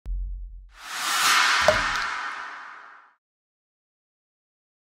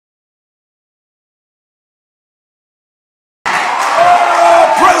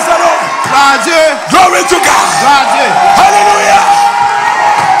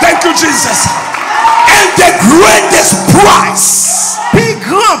you, Jesus. And the greatest price. Plus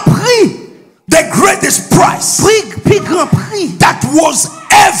grand prix. The greatest price. Plus grand prix. That was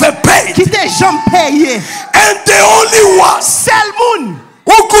ever paid. Qui t'est jamais payé. And the only one. Seul monde.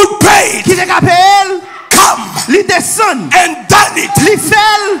 Who could pay it. Qui t'est payé. Come. Li descend. And done it. Li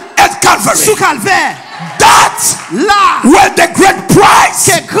fait. At Calvary. Sous Calvaire. That. Là. Where the great price.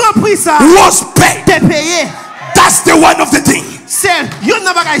 Que grand prix ça. Was paid. T'es payé. That's the one of the thing. No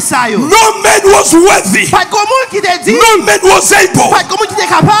man was worthy. No man was able.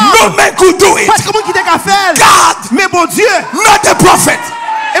 No man could do it. God, not the prophet,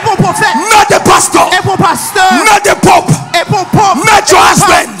 not the pastor, not the pope, not your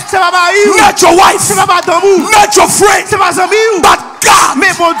husband, not your wife, not your friend, but God,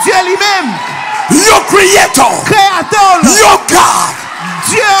 your creator, your God.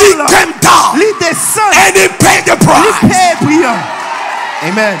 He came down and he paid the price.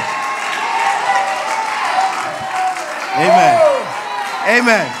 Amen. Amen.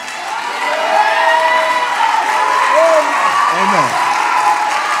 Amen. Amen.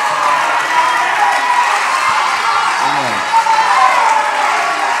 Amen.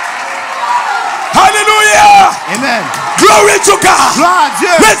 Hallelujah. Amen. Glory to God. Gloire à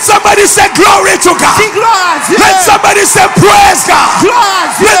Dieu. Let somebody say glory to God. Dis gloire à Dieu. Let somebody say praise God. Gloire à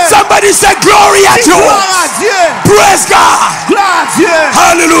Dieu. Let somebody say glory à Dieu. Gloire à Dieu. Praise God. Gloire à Dieu.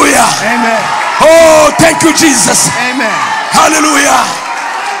 Hallelujah. Amen. Oh, thank you, Jesus. Amen. Hallelujah.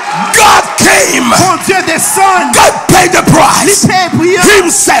 God came. Mon Dieu descend. God paid the price.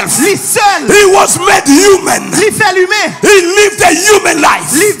 Himself. Lui seul. He was made human. Lui fait l'humain. He lived a human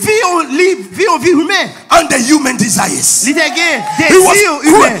life. Lui vit en vie humaine. And the human desires. He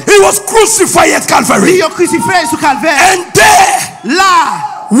was crucified at Calvary. And there,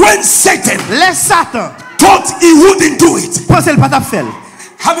 là, when Satan thought he wouldn't do it.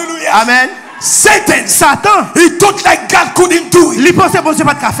 Hallelujah. Amen. Satan, he thought like God couldn't do it.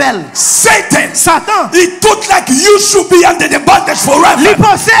 Satan, he thought like you should be under the bondage forever. He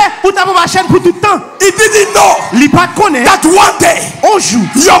didn't know that one day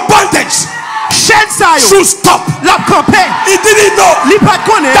your bondage should stop. He didn't know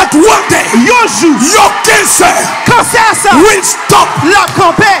that one day your cancer will stop.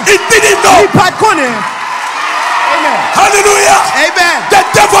 He didn't know. Hallelujah. Amen. The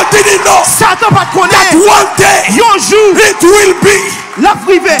devil didn't know that one day it will be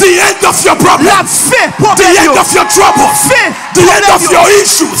the end of your problem, the end of your trouble, the end of your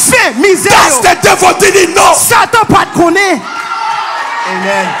issues. That's the devil didn't know.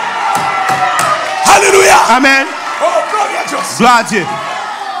 Amen. Hallelujah. Amen. Oh, glory à Dieu. Gloire à Dieu.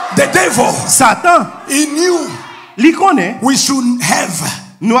 The devil, Satan, he knew we should have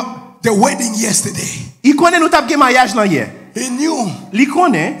the wedding yesterday. Il connaît nous t'a mariage là hier. He knew il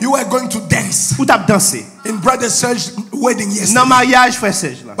connaît you were going to dance. Pour t'a danser. In brother Serge's wedding yesterday. Dans mariage frère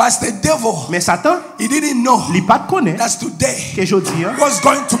Serge là. But the devil, mais Satan, he didn't know il pas connaît that today que jodi was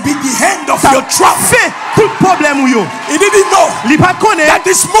going to be the end of your trouble. Fait tout problème ou yo. He didn't know il pas connaît that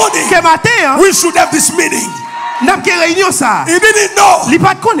this morning que matin we should have this meeting. He didn't know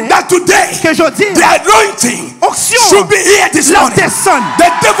that today the anointing should be here this morning. The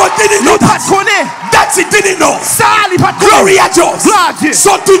devil didn't know that. That he didn't know. Glory at yours.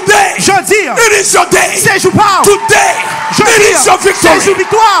 So today, it is your day. Today, it is your victory.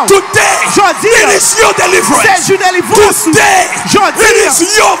 Today, it is your deliverance. Today, it is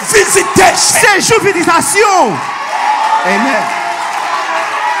your visitation. Amen.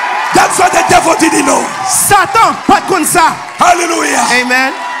 That's what the devil didn't know. Satan, pas comme ça. Hallelujah.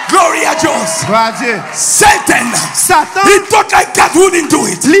 Amen. Glory à Dieu. Satan, he thought like God wouldn't do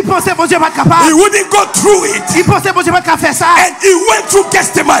it. He wouldn't go through it. And he went through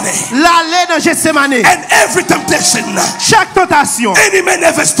Gethsemane. And every temptation, any man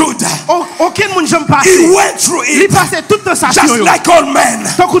ever stood, he went through it. Just like all men.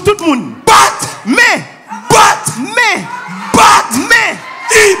 But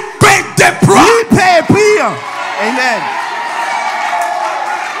he paid the price. Amen.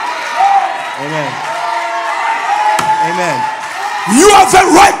 Amen. Amen. You have a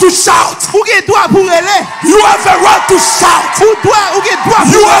right to shout. You have a right to shout. You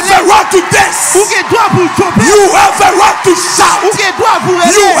have a right to dance. You have a right to shout. You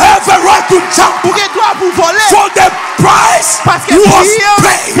have a right to jump. For the price was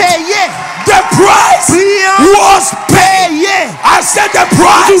paid. The price was paid. I said the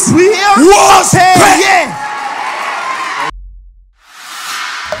price was paid.